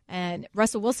goal, and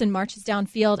Russell Wilson marches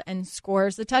downfield and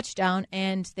scores the touchdown,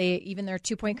 and even their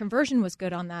 2-point conversion was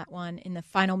good on that one in the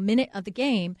final minute of the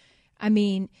game. I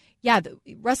mean, yeah,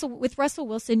 with Russell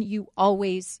Wilson, you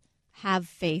always have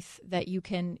faith that you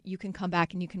can come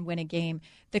back and you can win a game.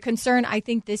 The concern, I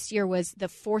think, this year was the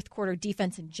fourth quarter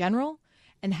defense in general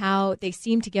and how they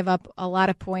seemed to give up a lot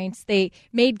of points. They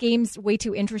made games way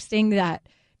too interesting that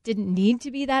didn't need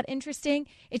to be that interesting.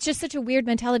 It's just such a weird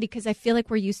mentality because I feel like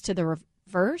we're used to the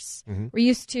reverse. Mm-hmm. We're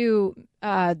used to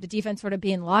the defense sort of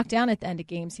being locked down at the end of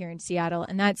games here in Seattle.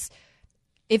 And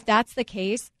if that's the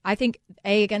case, I think,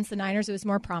 against the Niners, it was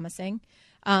more promising.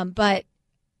 But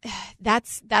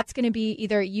that's going to be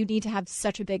either you need to have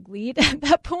such a big lead at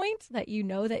that point that you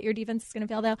know that your defense is going to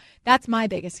fail down. That's my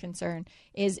biggest concern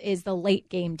is the late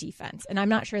game defense. And I'm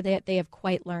not sure that they have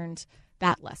quite learned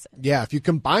that lesson. Yeah, if you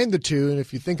combine the two and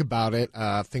if you think about it,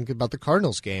 think about the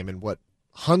Cardinals game and what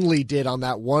Hundley did on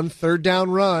that one third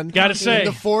down run. Gotta say, in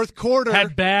the fourth quarter.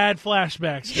 Had bad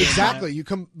flashbacks. Exactly. You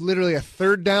come literally a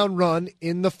third down run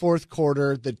in the fourth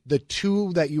quarter. The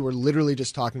two that you were literally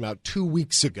just talking about 2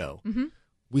 weeks ago. Mm-hmm.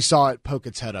 We saw it poke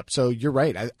its head up. So you're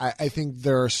right. I think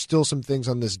there are still some things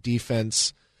on this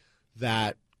defense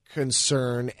that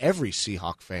concern every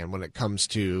Seahawk fan when it comes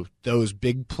to those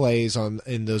big plays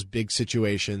in those big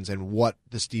situations and what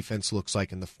this defense looks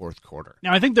like in the fourth quarter.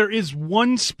 Now, I think there is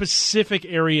one specific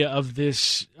area of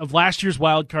last year's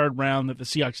wild card round that the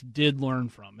Seahawks did learn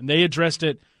from, and they addressed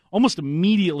it almost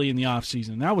immediately in the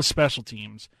offseason. That was special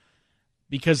teams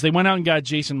because they went out and got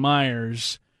Jason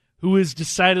Myers, who is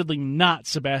decidedly not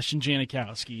Sebastian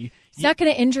Janikowski. He's not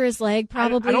going to injure his leg,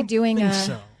 probably I don't think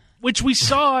so. Which we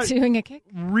saw doing a kick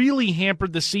really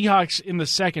hampered the Seahawks in the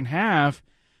second half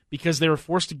because they were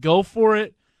forced to go for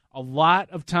it. A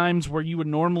lot of times where you would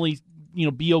normally,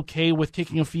 be okay with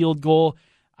kicking a field goal.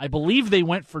 I believe they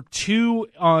went for 2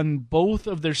 on both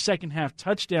of their second half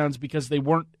touchdowns because they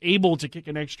weren't able to kick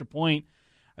an extra point.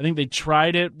 I think they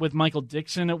tried it with Michael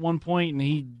Dixon at one point,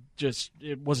 and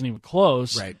it wasn't even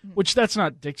close. Right. Which that's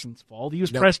not Dixon's fault. He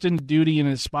was pressed into duty in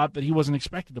a spot that he wasn't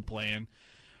expected to play in.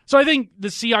 So I think the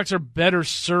Seahawks are better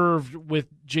served with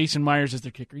Jason Myers as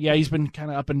their kicker. Yeah, he's been kind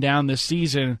of up and down this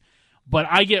season, but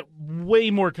I get way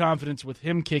more confidence with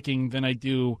him kicking than I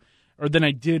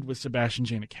did with Sebastian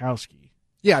Janikowski.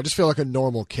 Yeah, I just feel like a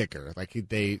normal kicker. Like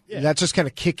that's just kind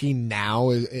of kicking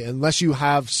now. Unless you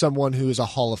have someone who is a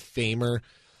Hall of Famer,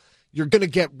 you're going to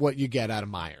get what you get out of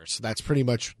Myers. That's pretty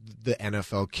much the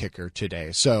NFL kicker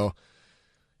today. So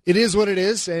it is what it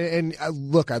is. And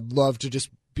look, I'd love to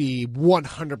just be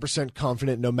 100%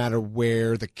 confident no matter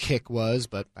where the kick was,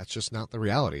 but that's just not the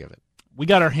reality of it. We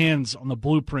got our hands on the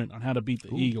blueprint on how to beat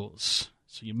the Eagles,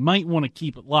 so you might want to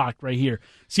keep it locked right here.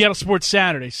 Seattle Sports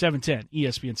Saturday, 710,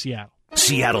 ESPN Seattle.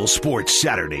 Seattle Sports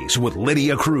Saturdays with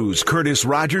Lydia Cruz, Curtis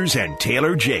Rogers, and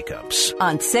Taylor Jacobs.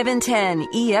 On 710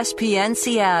 ESPN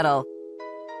Seattle.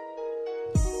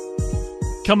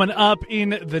 Coming up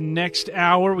in the next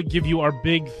hour, we give you our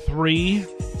big three.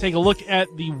 Take a look at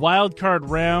the wild card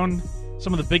round,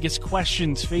 some of the biggest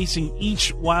questions facing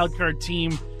each wild card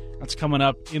team. That's coming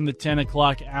up in the 10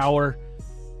 o'clock hour.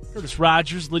 Curtis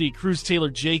Rogers, Lydia Cruz, Taylor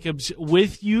Jacobs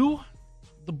with you.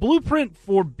 The blueprint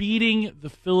for beating the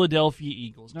Philadelphia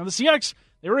Eagles. Now, the Seahawks,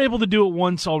 they were able to do it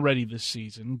once already this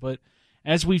season, but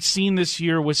as we've seen this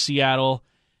year with Seattle,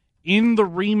 in the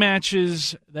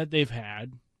rematches that they've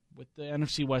had with the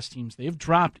NFC West teams, they have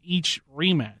dropped each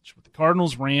rematch with the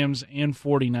Cardinals, Rams, and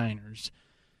 49ers.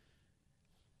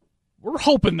 We're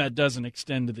hoping that doesn't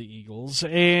extend to the Eagles.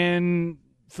 And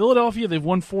Philadelphia, they've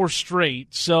won 4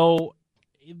 straight, so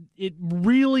it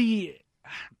really...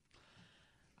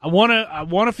 I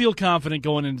want to feel confident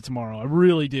going into tomorrow. I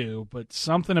really do. But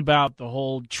something about the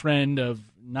whole trend of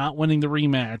not winning the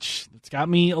rematch, it's got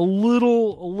me a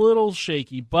little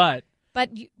shaky. But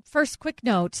first, quick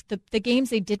note: the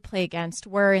games they did play against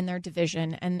were in their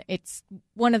division, and it's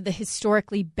one of the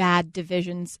historically bad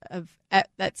divisions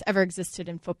that's ever existed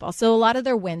in football. So a lot of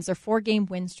their wins, their 4-game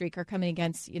win streak, are coming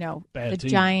against the teams.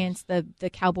 Giants, the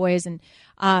Cowboys, and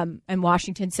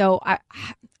Washington. So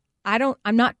I'm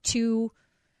not too.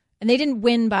 And they didn't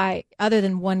win by, other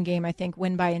than one game, I think,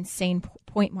 win by insane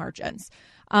point margins.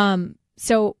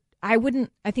 So I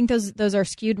think those are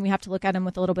skewed, and we have to look at them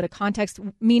with a little bit of context.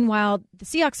 Meanwhile, the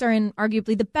Seahawks are in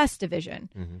arguably the best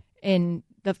division in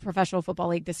the Professional Football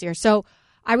League this year. So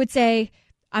I would say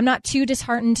I'm not too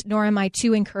disheartened, nor am I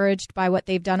too encouraged by what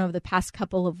they've done over the past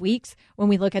couple of weeks when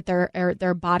we look at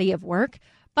their body of work.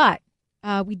 But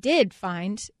we did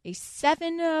find a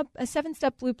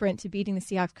 7-step blueprint to beating the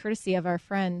Seahawks, courtesy of our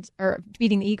friend, or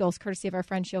beating the Eagles, courtesy of our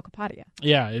friend Sheil Kapadia.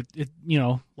 Yeah, it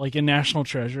like in National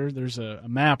Treasure, there's a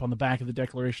map on the back of the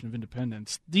Declaration of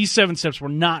Independence. These 7 steps were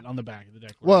not on the back of the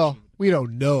Declaration. Well, we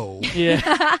don't know.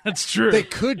 Yeah, that's true. They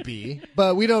could be,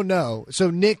 but we don't know. So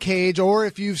Nick Cage, or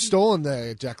if you've stolen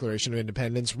the Declaration of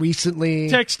Independence recently,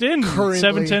 text in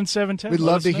 710-710. We'd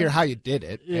love to hear how you did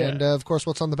it, Yeah. and of course,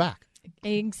 what's on the back.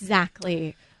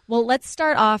 Exactly. Well, let's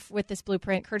start off with this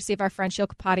blueprint, courtesy of our friend Sheil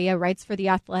Kapadia, writes for The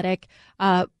Athletic.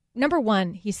 Number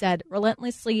 1, he said,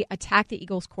 relentlessly attack the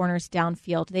Eagles' corners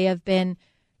downfield. They have been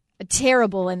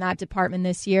terrible in that department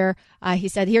this year. He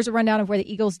said, here's a rundown of where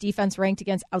the Eagles' defense ranked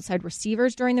against outside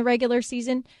receivers during the regular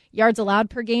season. Yards allowed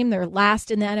per game, they're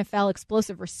last in the NFL.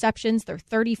 Explosive receptions, they're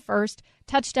 31st.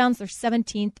 Touchdowns, they're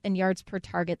 17th. And yards per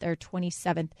target, they're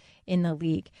 27th in the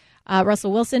league.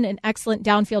 Russell Wilson, an excellent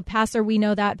downfield passer. We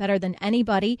know that better than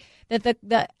anybody. That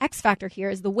the X factor here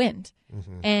is the wind.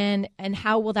 And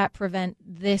how will that prevent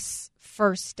this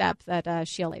first step that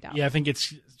Sheil laid out? Yeah, I think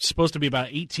it's supposed to be about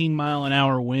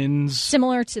 18-mile-an-hour winds.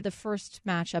 Similar to the first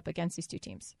matchup against these two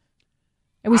teams.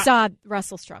 And we saw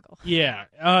Russell struggle. Yeah.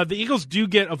 The Eagles do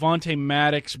get Avonte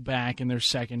Maddox back in their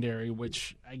secondary,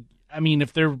 which, I mean,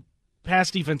 if their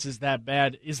pass defense is that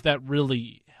bad, is that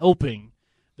really helping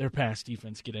their pass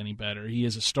defense get any better? He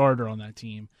is a starter on that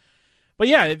team. But,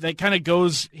 yeah, that kind of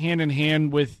goes hand in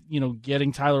hand with,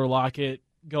 getting Tyler Lockett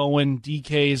going.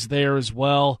 DK's there as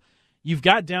well. You've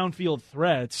got downfield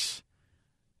threats.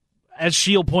 As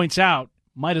Sheil points out,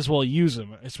 might as well use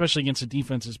them, especially against a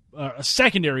defense a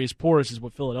secondary as porous as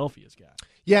what Philadelphia's got.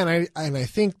 Yeah, and I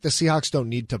think the Seahawks don't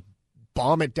need to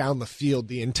bomb it down the field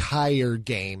the entire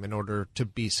game in order to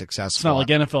be successful. It's not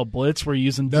like NFL Blitz where you're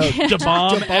using to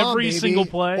bomb every baby. single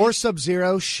play. Or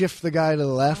Sub-Zero, shift the guy to the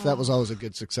left. That was always a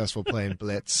good successful play in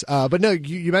Blitz. But no,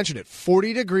 you mentioned it.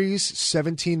 40 degrees,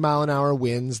 17-mile-an-hour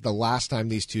winds the last time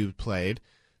these two played.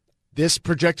 This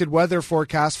projected weather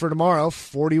forecast for tomorrow,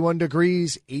 41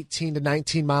 degrees, 18 to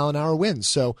 19-mile-an-hour winds.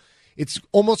 So it's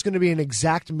almost going to be an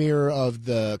exact mirror of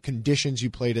the conditions you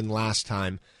played in last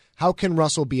time. How can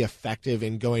Russell be effective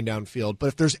in going downfield? But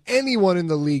if there's anyone in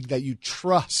the league that you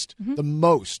trust the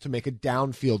most to make a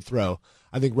downfield throw,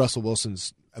 I think Russell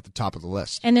Wilson's at the top of the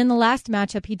list. And in the last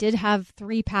matchup, he did have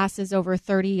 3 passes over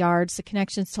 30 yards, the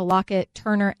connections to Lockett,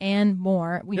 Turner, and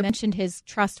Moore. We mentioned his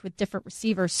trust with different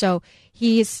receivers, so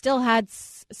he still had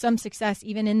some success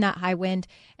even in that high wind,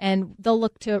 and they'll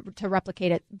look to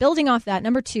replicate it. Building off that,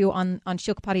 number 2 on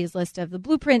Sheil Kapadia's list of the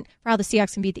blueprint for how the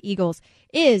Seahawks can beat the Eagles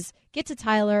is get to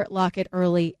Tyler Lockett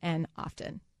early and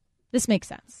often. This makes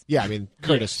sense. Yeah, I mean,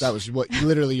 Curtis, Yes. that was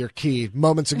literally your key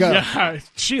moments ago. Yeah,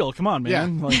 Shield, come on,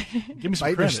 man. Yeah. Like, give me some Bite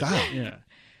your credit. style.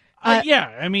 Yeah.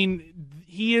 Yeah, I mean,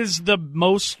 he is the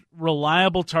most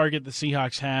reliable target the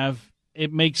Seahawks have.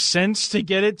 It makes sense to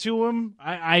get it to him.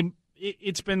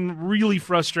 It's been really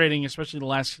frustrating, especially the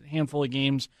last handful of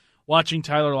games, watching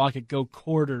Tyler Lockett go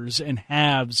quarters and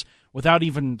halves without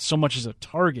even so much as a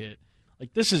target.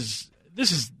 Like, this is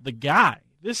the guy.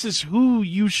 This is who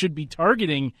you should be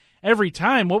targeting every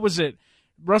time. What was it?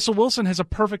 Russell Wilson has a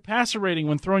perfect passer rating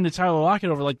when throwing to Tyler Lockett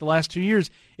over like the last 2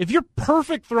 years. If you're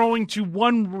perfect throwing to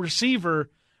one receiver,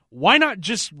 why not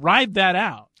just ride that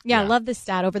out? Yeah, I love this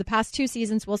stat. Over the past 2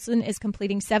 seasons, Wilson is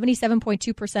completing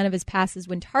 77.2% of his passes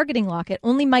when targeting Lockett.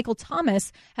 Only Michael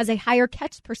Thomas has a higher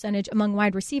catch percentage among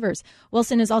wide receivers.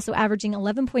 Wilson is also averaging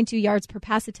 11.2 yards per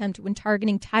pass attempt when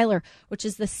targeting Tyler, which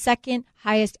is the second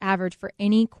highest average for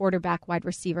any quarterback wide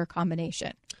receiver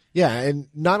combination. Yeah, and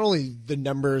not only the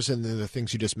numbers and the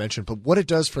things you just mentioned, but what it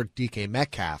does for DK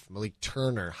Metcalf, Malik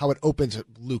Turner, how it opens up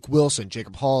Luke Wilson,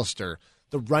 Jacob Hollister,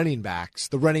 the running backs,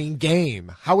 the running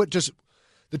game, how it just...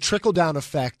 The trickle-down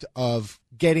effect of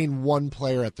getting one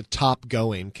player at the top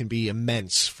going can be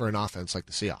immense for an offense like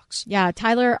the Seahawks. Yeah,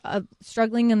 Tyler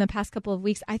struggling in the past couple of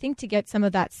weeks, I think, to get some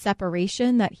of that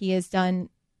separation that he has done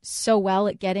so well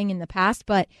at getting in the past,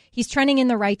 but he's trending in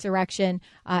the right direction.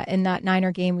 In that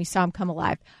Niner game, we saw him come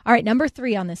alive. All right, number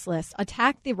 3 on this list,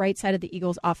 attack the right side of the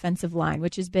Eagles' offensive line,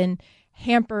 which has been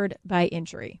hampered by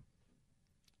injury.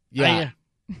 Yeah.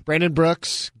 Brandon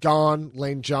Brooks, gone.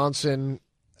 Lane Johnson...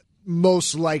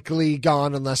 most likely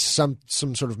gone unless some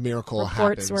sort of miracle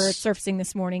happens. Reports were surfacing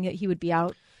this morning that he would be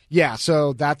out. Yeah,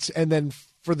 so that's, and then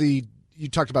you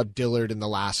talked about Dillard in the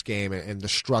last game and the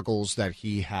struggles that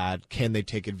he had. Can they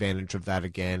take advantage of that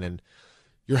again? And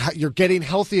you're getting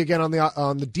healthy again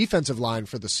on the defensive line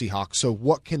for the Seahawks. So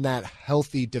what can that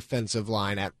healthy defensive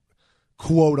line at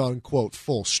quote unquote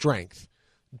full strength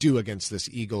do against this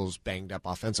Eagles banged up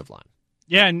offensive line?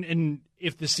 Yeah, and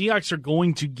if the Seahawks are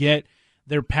going to get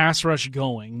their pass rush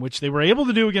going, which they were able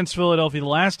to do against Philadelphia the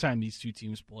last time these two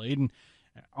teams played. And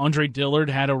Andre Dillard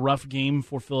had a rough game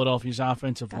for Philadelphia's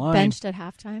offensive line. Benched at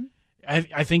halftime.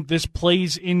 I think this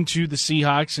plays into the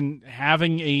Seahawks and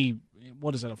having a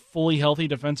fully healthy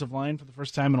defensive line for the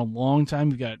first time in a long time.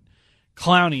 You've got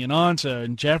Clowney and Anta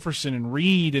and Jefferson and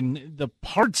Reed and the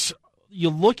parts. You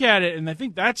look at it, and I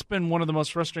think that's been one of the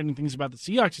most frustrating things about the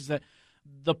Seahawks is that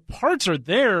the parts are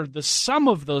there. The sum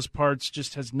of those parts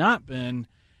just has not been.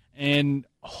 And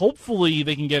hopefully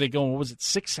they can get it going. What was it,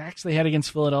 6 sacks they had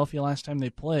against Philadelphia last time they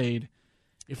played?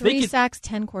 If 3 sacks,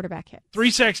 10 quarterback hits.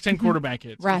 3 sacks, 10 quarterback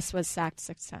hits. Russ was sacked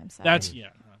 6 times. That's, yeah.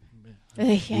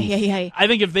 Yeah. I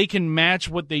think if they can match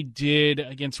what they did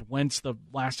against Wentz the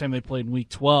last time they played in Week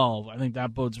 12, I think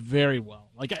that bodes very well.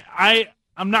 Like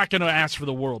I'm not going to ask for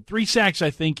the world. 3 sacks, I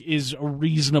think, is a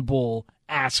reasonable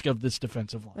ask of this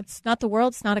defensive line. It's not the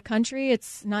world. It's not a country.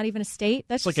 It's not even a state.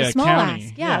 That's it's just like a small county.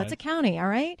 ask. Yeah, it's a county. All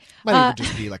right. Might even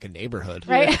just be like a neighborhood,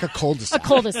 right? Like a cul-de-sac. A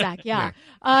cul-de-sac. Yeah.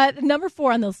 Number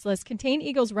 4 on this list: contain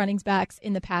Eagles running backs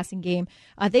in the passing game.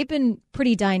 They've been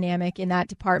pretty dynamic in that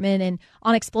department, and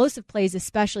on explosive plays,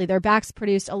 especially. Their backs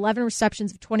produced 11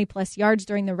 receptions of 20-plus yards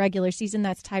during the regular season.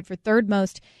 That's tied for 3rd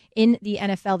most in the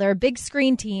NFL. They're a big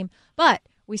screen team, but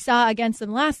we saw against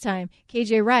them last time,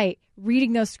 KJ Wright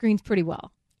reading those screens pretty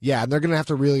well. Yeah, and they're going to have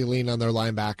to really lean on their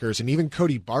linebackers and even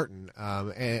Cody Barton.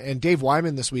 And Dave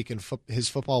Wyman this week in his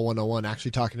Football 101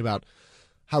 actually talking about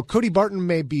how Cody Barton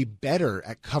may be better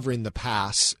at covering the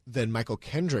pass than Michael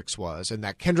Kendricks was, and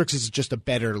that Kendricks is just a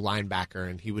better linebacker,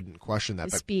 and he wouldn't question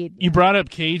that. The speed. You brought up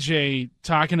KJ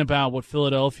talking about what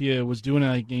Philadelphia was doing in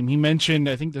that game. He mentioned,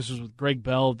 I think this was with Greg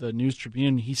Bell, the News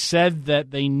Tribune, he said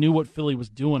that they knew what Philly was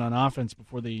doing on offense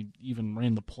before they even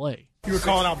ran the play. You were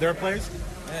calling out their plays?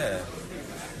 Yeah.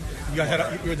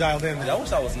 You were dialed in. Yeah, I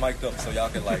wish I was mic'd up so y'all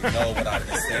could know what I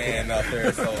was saying out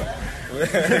there. So you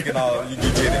get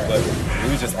it, but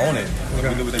we was just on it. We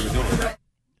knew what they were doing.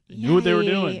 They knew what they were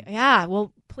doing. Yeah,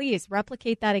 well, please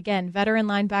replicate that again. Veteran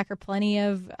linebacker, plenty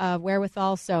of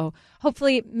wherewithal. So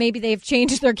hopefully maybe they've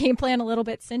changed their game plan a little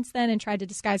bit since then and tried to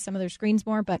disguise some of their screens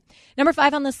more. But number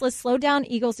 5 on this list, slow down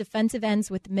Eagles defensive ends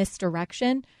with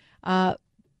misdirection.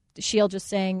 Shield just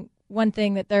saying one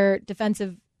thing, that their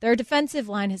defensive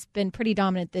line has been pretty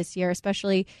dominant this year,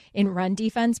 especially in run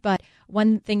defense. But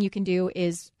one thing you can do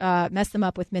is mess them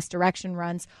up with misdirection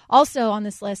runs. Also on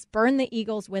this list, burn the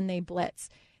Eagles when they blitz.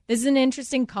 This is an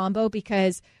interesting combo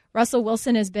because Russell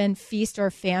Wilson has been feast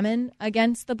or famine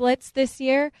against the blitz this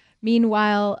year.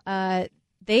 Meanwhile,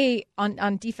 they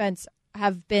on defense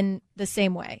have been the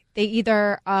same way. They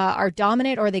either are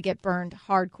dominant or they get burned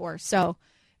hardcore. So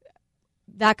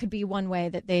that could be one way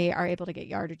that they are able to get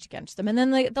yardage against them. And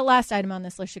then the last item on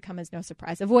this list should come as no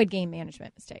surprise. Avoid game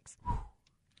management mistakes.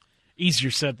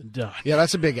 Easier said than done. Yeah,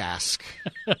 that's a big ask.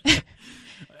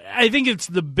 I think it's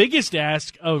the biggest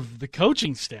ask of the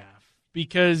coaching staff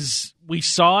because we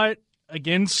saw it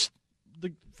against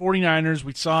the 49ers.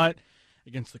 We saw it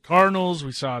against the Cardinals.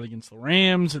 We saw it against the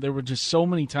Rams. There were just so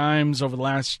many times over the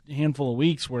last handful of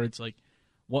weeks where it's like,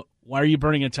 why are you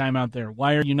burning a timeout there?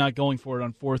 Why are you not going for it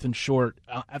on 4th and short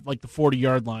at like the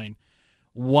 40-yard line?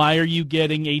 Why are you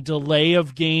getting a delay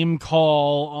of game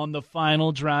call on the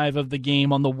final drive of the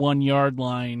game on the 1-yard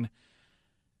line?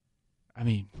 I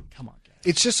mean, come on, guys.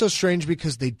 It's just so strange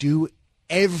because they do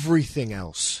everything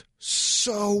else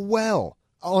so well.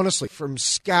 Honestly, from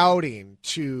scouting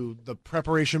to the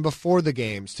preparation before the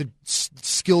games to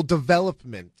skill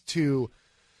development to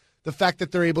the fact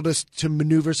that they're able to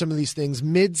maneuver some of these things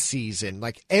mid-season.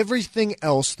 Like everything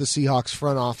else the Seahawks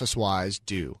front office-wise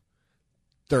do,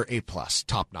 they're A+,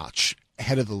 top-notch,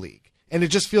 ahead of the league. And it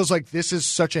just feels like this is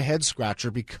such a head-scratcher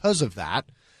because of that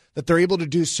they're able to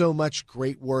do so much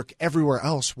great work everywhere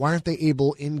else. Why aren't they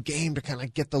able in-game to kind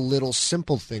of get the little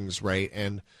simple things right?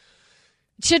 And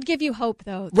should give you hope,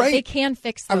 though, that right. They can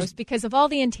fix those because of all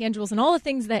the intangibles and all the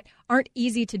things that aren't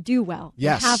easy to do well.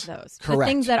 Yes, they have those. correct. The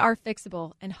things that are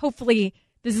fixable, and hopefully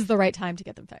this is the right time to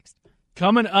get them fixed.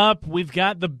 Coming up, we've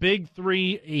got the Big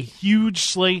Three, a huge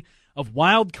slate of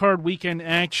wild card weekend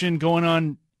action going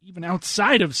on even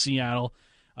outside of Seattle.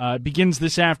 It begins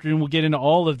this afternoon. We'll get into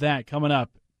all of that coming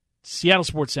up. Seattle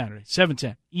Sports Saturday,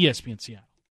 710, ESPN Seattle.